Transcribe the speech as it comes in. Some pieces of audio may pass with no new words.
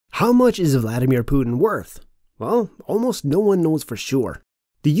How much is Vladimir Putin worth? Well, almost no one knows for sure.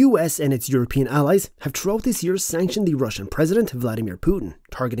 The US and its European allies have throughout this year sanctioned the Russian president Vladimir Putin,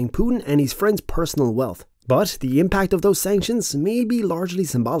 targeting Putin and his friends' personal wealth. But the impact of those sanctions may be largely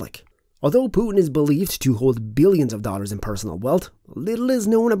symbolic. Although Putin is believed to hold billions of dollars in personal wealth, little is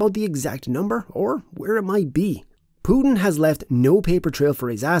known about the exact number or where it might be. Putin has left no paper trail for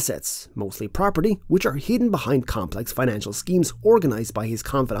his assets, mostly property, which are hidden behind complex financial schemes organized by his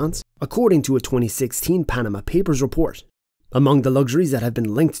confidants, according to a 2016 Panama Papers report. Among the luxuries that have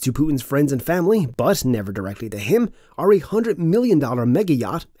been linked to Putin's friends and family, but never directly to him, are a $100 million mega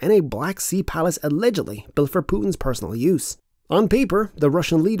yacht and a Black Sea palace allegedly built for Putin's personal use. On paper, the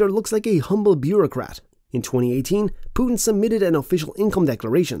Russian leader looks like a humble bureaucrat. In 2018, Putin submitted an official income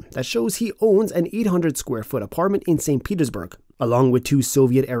declaration that shows he owns an 800 square foot apartment in St. Petersburg, along with 2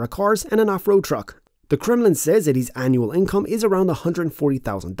 Soviet-era cars and an off-road truck. The Kremlin says that his annual income is around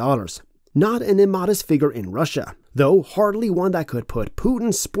 $140,000. Not an immodest figure in Russia, though hardly one that could put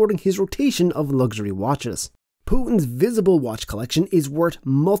Putin sporting his rotation of luxury watches. Putin's visible watch collection is worth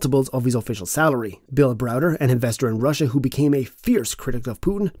multiples of his official salary. Bill Browder, an investor in Russia who became a fierce critic of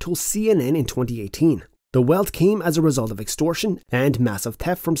Putin, told CNN in 2018. The wealth came as a result of extortion and massive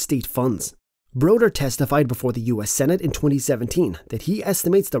theft from state funds. Browder testified before the US Senate in 2017 that he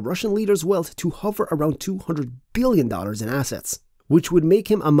estimates the Russian leader's wealth to hover around $200 billion in assets, which would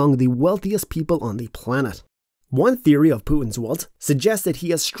make him among the wealthiest people on the planet. One theory of Putin's wealth suggests that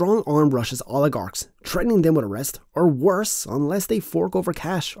he has strong-armed Russia's oligarchs, threatening them with arrest, or worse, unless they fork over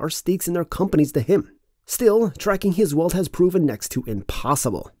cash or stakes in their companies to him. Still, tracking his wealth has proven next to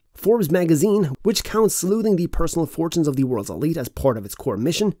impossible. Forbes magazine, which counts sleuthing the personal fortunes of the world's elite as part of its core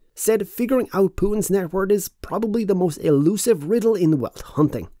mission, said figuring out Putin's net worth is probably the most elusive riddle in wealth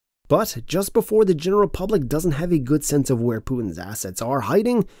hunting. But just before the general public doesn't have a good sense of where Putin's assets are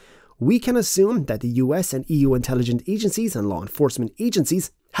hiding, we can assume that the US and EU intelligence agencies and law enforcement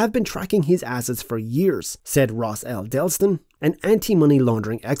agencies have been tracking his assets for years, said Ross L. Delston, an anti-money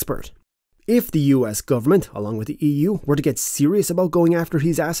laundering expert. If the US government, along with the EU, were to get serious about going after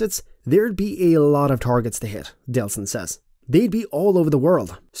his assets, there'd be a lot of targets to hit, Delston says. They'd be all over the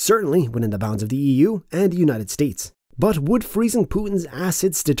world, certainly within the bounds of the EU and the United States. But would freezing Putin's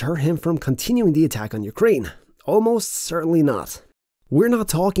assets deter him from continuing the attack on Ukraine? Almost certainly not. We're not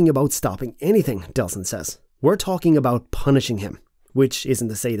talking about stopping anything, Delston says. We're talking about punishing him. Which isn't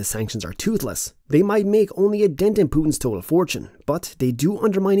to say the sanctions are toothless. They might make only a dent in Putin's total fortune, but they do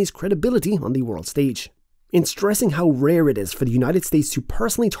undermine his credibility on the world stage. In stressing how rare it is for the United States to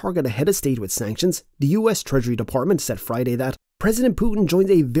personally target a head of state with sanctions, the US Treasury Department said Friday that President Putin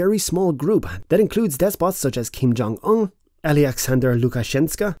joins a very small group that includes despots such as Kim Jong-un, Alexander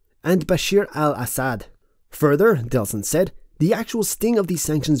Lukashenko, and Bashir al-Assad. Further, Delston said, the actual sting of these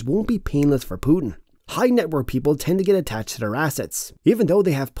sanctions won't be painless for Putin. High net worth people tend to get attached to their assets, even though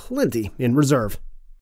they have plenty in reserve.